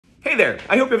Hey there,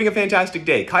 I hope you're having a fantastic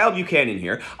day. Kyle Buchanan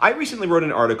here. I recently wrote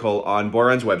an article on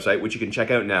Boiron's website, which you can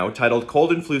check out now, titled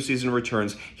Cold and Flu Season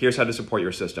Returns, Here's How to Support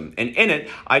Your System. And in it,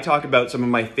 I talk about some of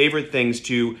my favorite things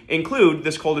to include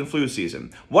this cold and flu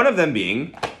season. One of them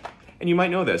being, and you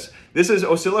might know this is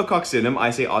Oscillococcinum,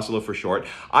 I say Oscillo for short.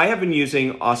 I have been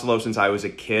using Oscillo since I was a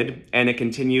kid, and it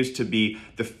continues to be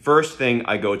the first thing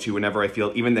I go to whenever I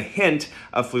feel even the hint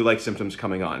of flu-like symptoms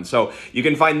coming on. So you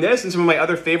can find this and some of my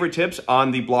other favorite tips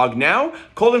on the blog now.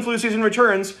 Cold and flu season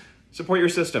returns. Support your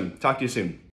system. Talk to you soon.